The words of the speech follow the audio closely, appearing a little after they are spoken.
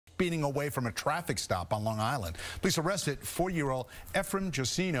speeding away from a traffic stop on Long Island. Police arrested 4-year-old Ephraim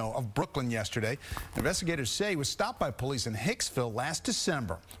Josino of Brooklyn yesterday. Investigators say he was stopped by police in Hicksville last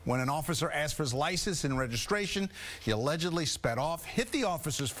December. When an officer asked for his license and registration, he allegedly sped off, hit the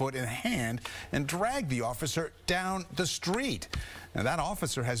officer's foot and hand, and dragged the officer down the street. Now, that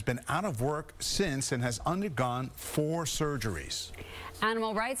officer has been out of work since and has undergone 4 surgeries.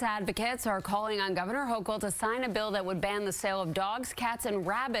 Animal rights advocates are calling on Governor Hochul to sign a bill that would ban the sale of dogs, cats, and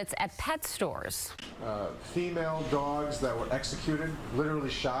rabbits at pet stores. Female dogs that were executed, literally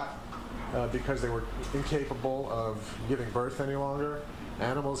shot because they were incapable of giving birth any longer.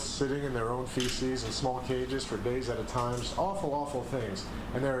 Animals sitting in their own feces in small cages for days at a time. Just awful, awful things.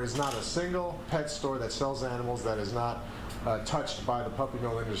 And there is not a single pet store that sells animals that is not touched by the puppy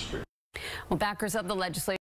mill industry. Well, backers of the legislation